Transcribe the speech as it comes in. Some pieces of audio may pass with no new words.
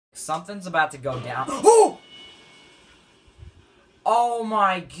Something's about to go down. Oh! Oh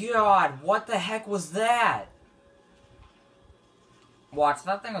my god, what the heck was that? Watch,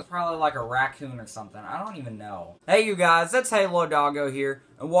 that thing was probably like a raccoon or something. I don't even know. Hey you guys, it's Halo Doggo here,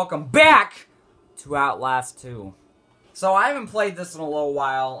 and welcome back to Outlast 2. So I haven't played this in a little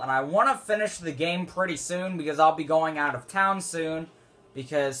while, and I want to finish the game pretty soon because I'll be going out of town soon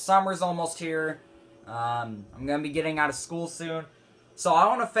because summer's almost here. I'm going to be getting out of school soon. So I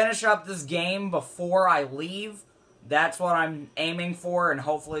want to finish up this game before I leave. That's what I'm aiming for, and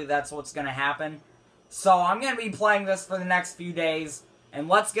hopefully that's what's going to happen. So I'm going to be playing this for the next few days, and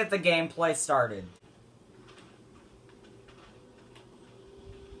let's get the gameplay started.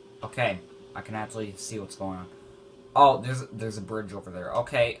 Okay, I can actually see what's going on. Oh, there's a bridge over there.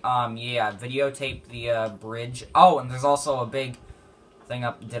 Okay, yeah, videotape the, bridge. Oh, and there's also a big thing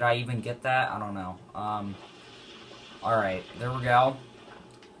up. Did I even get that? I don't know. Alright, there we go.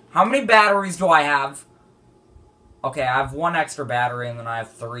 How many batteries do I have? Okay, I have 1 extra battery, and then I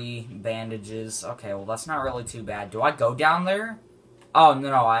have 3 bandages. Okay, well, that's not really too bad. Do I go down there? Oh,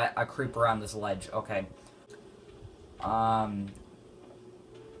 no, I creep around this ledge. Okay. Oh!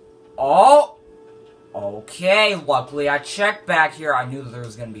 Okay, luckily I checked back here. I knew there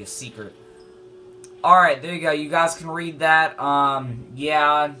was gonna be a secret. Alright, there you go. You guys can read that.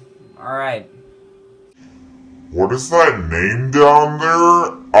 Yeah. Alright. What is that name down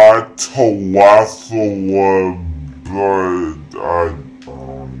there? Outlast, but I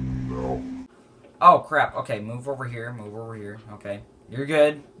don't know. Oh, crap. Okay, move over here. Move over here. Okay. You're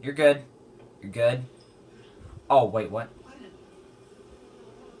good. You're good. You're good. Oh, wait, what?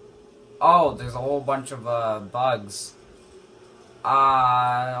 Oh, there's a whole bunch of, bugs.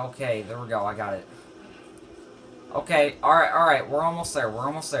 Okay, there we go. I got it. Okay, alright, we're almost there. We're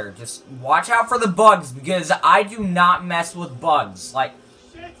almost there. Just watch out for the bugs, because I do not mess with bugs. Like,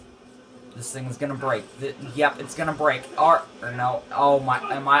 this thing is gonna break. Yep, it's gonna break. Or no. Oh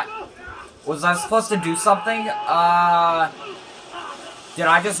my, was I supposed to do something? Did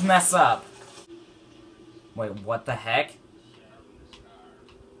I just mess up? Wait, what the heck?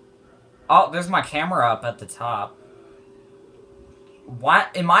 Oh, there's my camera up at the top.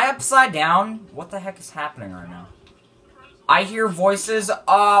 What? Am I upside down? What the heck is happening right now? I hear voices.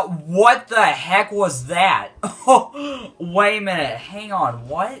 What the heck was that? Wait a minute. Hang on.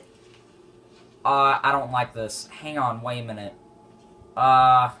 What? I don't like this. Hang on. Wait a minute.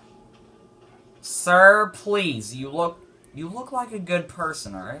 Sir, please. You look like a good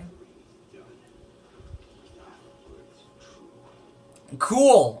person, alright?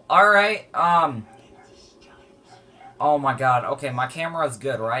 Cool. Alright. Oh my god. Okay, my camera's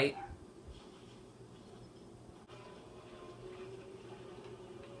good, right?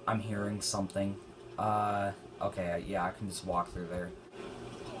 I'm hearing something. Okay, yeah, I can just walk through there.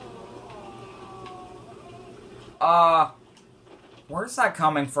 Where's that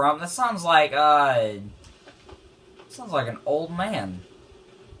coming from? That sounds like, sounds like an old man.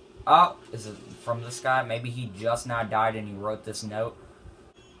 Oh, is it from this guy? Maybe he just now died and he wrote this note.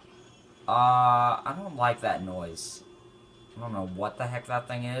 I don't like that noise. I don't know what the heck that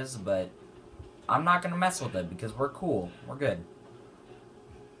thing is, but I'm not gonna mess with it because we're cool. We're good.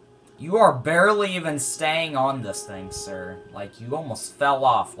 You are barely even staying on this thing, sir. Like, you almost fell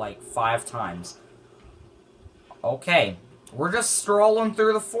off, like, 5 times. Okay. We're just strolling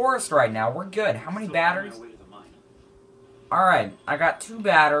through the forest right now. We're good. How many batteries? Alright, I got 2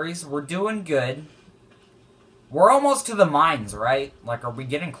 batteries. We're doing good. We're almost to the mines, right? Like, are we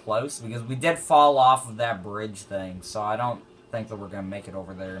getting close? Because we did fall off of that bridge thing, so I don't think that we're gonna make it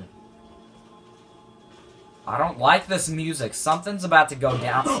over there. I don't like this music. Something's about to go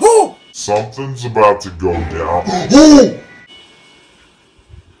down. Oh! Something's about to go down. Oh!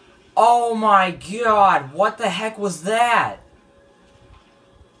 Oh my god, what the heck was that?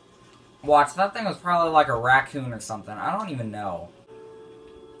 Watch, that thing was probably like a raccoon or something. I don't even know.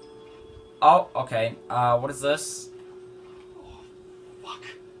 Oh, okay. What is this? Oh, fuck.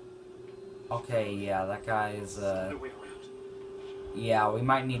 Okay, yeah, that guy is, yeah, we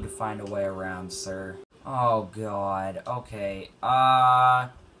might need to find a way around, sir. Oh, God. Okay,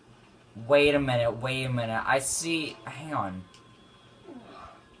 wait a minute, wait a minute. I see... Hang on.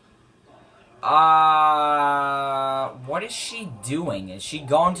 What is she doing? Is she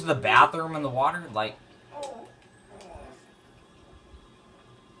going to the bathroom in the water? Like...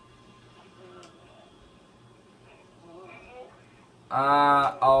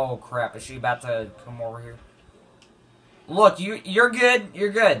 oh crap, is she about to come over here? Look, you're good,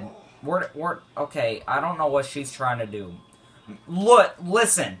 you're good. We're, okay, I don't know what she's trying to do. Look,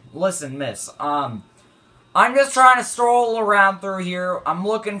 listen, miss, I'm just trying to stroll around through here. I'm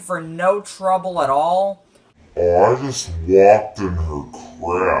looking for no trouble at all. Oh, I just walked in her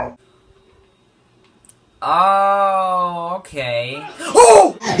crap. Oh, okay.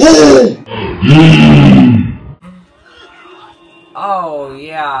 Oh! Oh,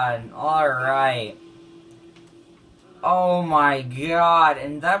 yeah, alright. Oh my god,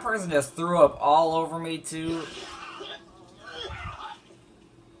 and that person just threw up all over me, too.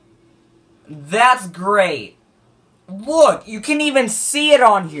 That's great. Look, you can even see it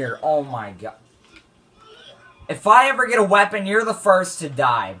on here. Oh my god. If I ever get a weapon, you're the first to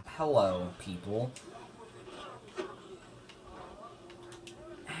die. Hello, people.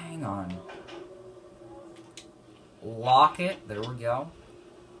 Hang on. Lock it. There we go.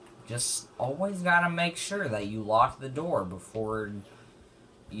 Just always gotta make sure that you lock the door before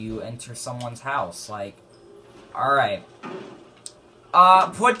you enter someone's house. Like, alright.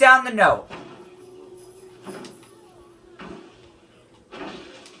 Put down the note.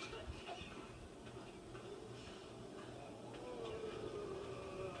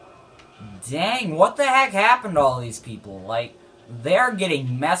 Dang, what the heck happened to all these people? Like, they're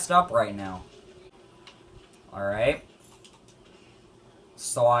getting messed up right now. Alright.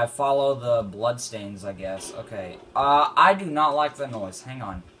 So I follow the bloodstains, I guess. Okay. I do not like the noise. Hang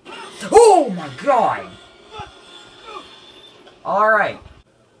on. Oh my god! Alright.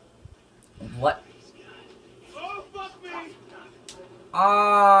 What?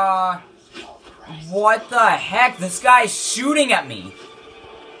 What the heck? This guy's shooting at me.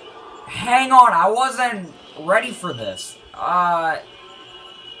 Hang on, I wasn't ready for this.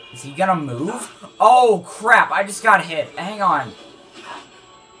 Is he gonna move? Oh, crap, I just got hit. Hang on.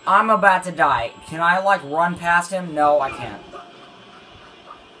 I'm about to die. Can I, like, run past him? No, I can't.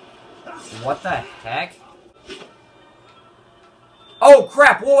 What the heck? Oh,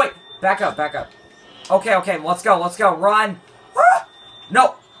 crap, wait. Back up, back up. Okay, okay, let's go, run. Ah!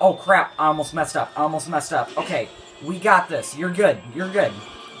 No. Oh, crap, I almost messed up, Okay, we got this. You're good, you're good.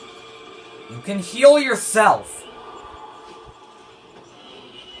 You can heal yourself.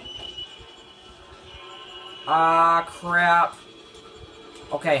 Crap.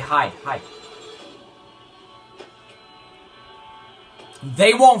 Okay, hide, hide.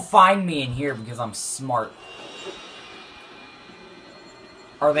 They won't find me in here because I'm smart.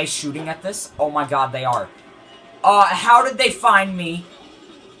 Are they shooting at this? Oh my god, they are. How did they find me?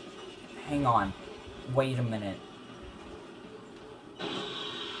 Hang on. Wait a minute.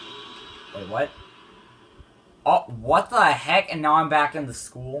 Wait, what? Oh, what the heck? And now I'm back in the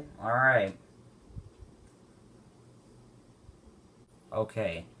school? Alright.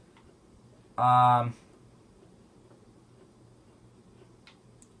 Okay.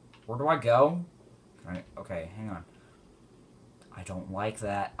 Where do I go? Okay, hang on. I don't like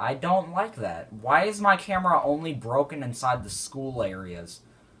that. I don't like that. Why is my camera only broken inside the school areas?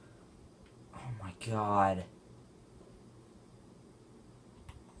 Oh my god.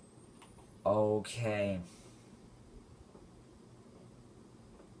 Okay.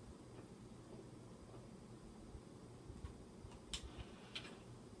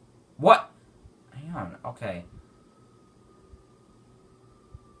 What? Hang on, okay.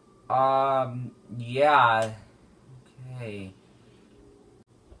 Yeah. Okay.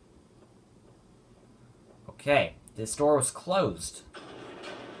 Okay, this door was closed.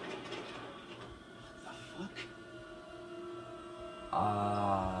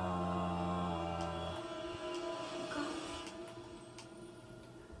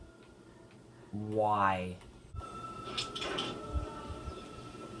 Why?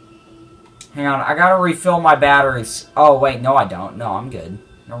 Hang on, I gotta refill my batteries. Oh, wait, no I don't. No, I'm good.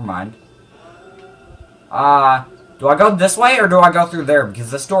 Never mind. Do I go this way or do I go through there?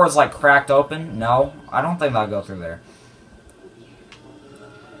 Because this door is, like, cracked open. No, I don't think I'll go through there.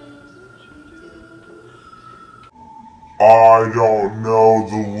 I don't know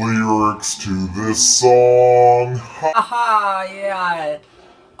the lyrics to this song. Haha, yeah.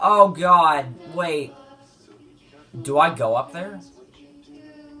 Oh, God. Wait. Do I go up there?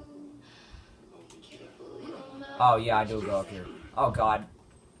 Oh, yeah, I do go up here. Oh, God.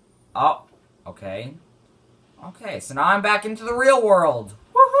 Oh, okay. Okay, so now I'm back into the real world.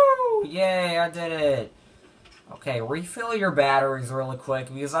 Woohoo! Yay, I did it. Okay, refill your batteries really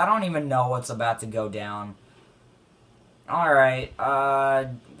quick, because I don't even know what's about to go down. Alright,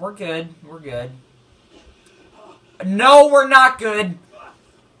 we're good. We're good. No, we're not good!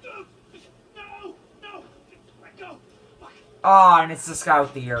 Oh, and it's this guy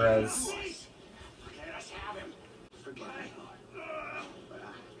with the arrows.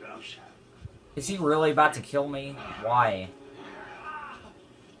 Is he really about to kill me? Why?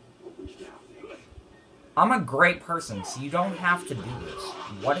 I'm a great person, so you don't have to do this.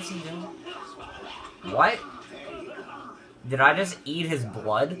 What is he doing? What? Did I just eat his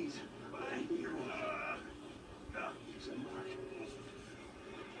blood?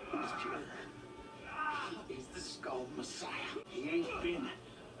 He's the skull messiah. He ain't been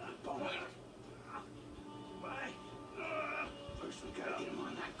born. First we gotta get him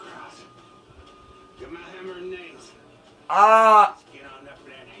on that cross. Give him a hammer and nails. Get on up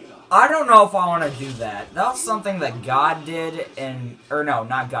that hill. I don't know if I want to do that. That was something that God did, or no,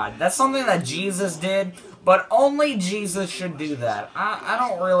 not God. That's something that Jesus did, but only Jesus should do that. I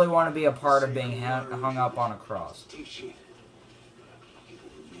don't really want to be a part of being hung up on a cross. Nailed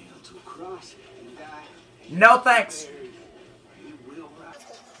to a cross and die. No thanks. He will rise.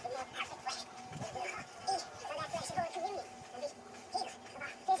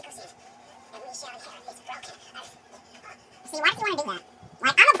 See, why do you want to do that?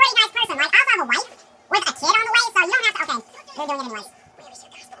 Like, I'm a pretty nice person. Like, I also have a wife with a kid on the way, so you don't have to. Okay, you're doing it anyways. Where is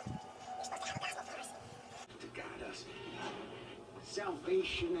your gospel? You're supposed to have a gospel for us. To guide us.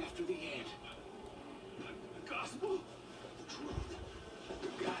 Salvation after the end. The gospel, the truth, the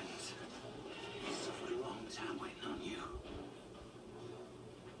guidance. He suffered a long time waiting on you.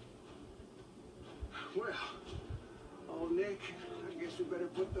 Well, oh Nick, I guess we better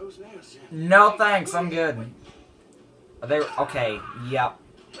put those nails in. No thanks, I'm good. They okay, yep.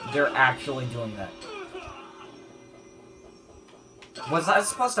 They're actually doing that. Was I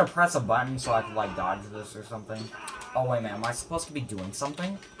supposed to press a button so I could, like, dodge this or something? Oh, wait a minute, am I supposed to be doing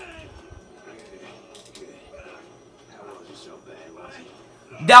something? That wasn't so bad, was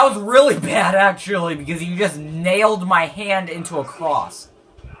it? That was really bad, actually, because you just nailed my hand into a cross.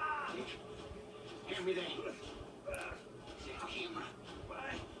 Hand me that. Camera.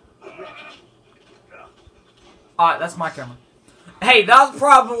 A record. That's my camera. Hey, that was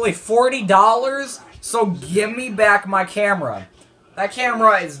probably $40, so give me back my camera. That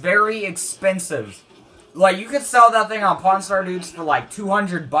camera is very expensive. Like, you could sell that thing on Pawn Star Dudes for like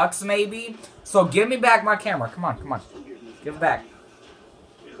 200 bucks maybe. So give me back my camera. Come on, come on. Give it back.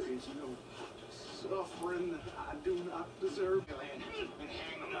 There is no suffering that I do not deserve. And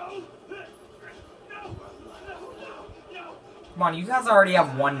hang on. Come on, you guys already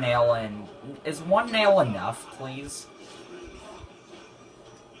have one nail in. Is one nail enough, please?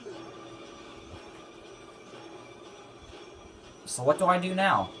 So what do I do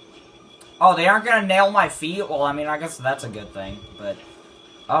now? Oh, they aren't gonna nail my feet? Well, I mean, I guess that's a good thing, but...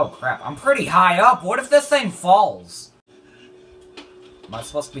 Oh, crap. I'm pretty high up. What if this thing falls? Am I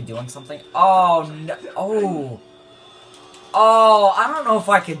supposed to be doing something? Oh, no. Oh. Oh, I don't know if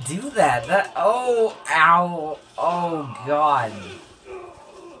I could do that. That... Oh, ow. Oh, God.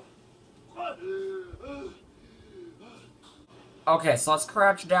 Okay, so let's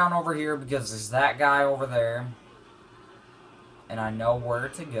crouch down over here because there's that guy over there. And I know where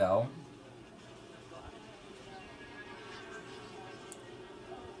to go.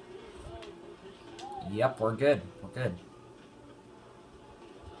 Yep, we're good. We're good.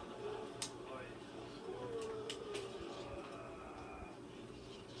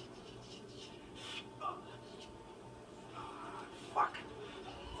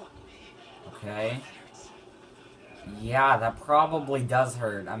 Okay. Yeah, that probably does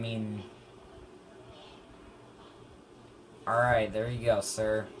hurt. I mean... Alright, there you go,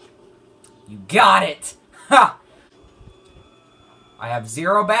 sir. You got it! Ha! I have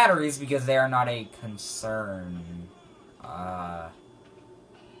 0 batteries because they are not a concern. I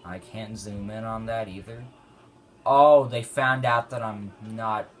can't zoom in on that either. Oh, they found out that I'm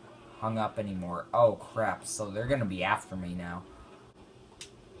not hung up anymore. Oh, crap. So they're gonna be after me now.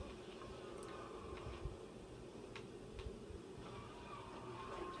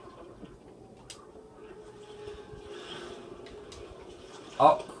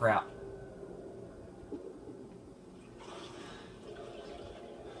 Oh, crap.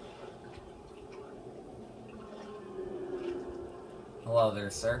 Hello there,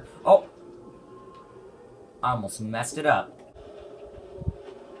 sir. Oh! I almost messed it up.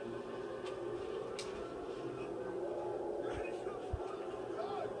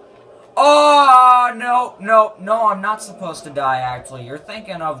 Oh, no, no, no, I'm not supposed to die, actually. You're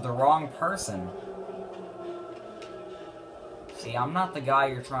thinking of the wrong person. See, I'm not the guy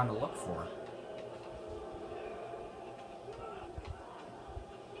you're trying to look for.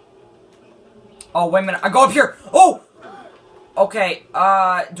 Oh, wait a minute. I go up here. Oh! Okay,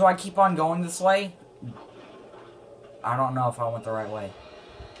 do I keep on going this way? I don't know if I went the right way.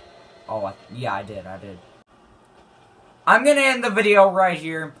 Oh, yeah, I did. I'm gonna end the video right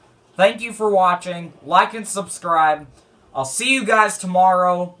here. Thank you for watching. Like and subscribe. I'll see you guys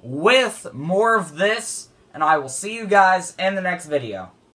tomorrow with more of this, and I will see you guys in the next video.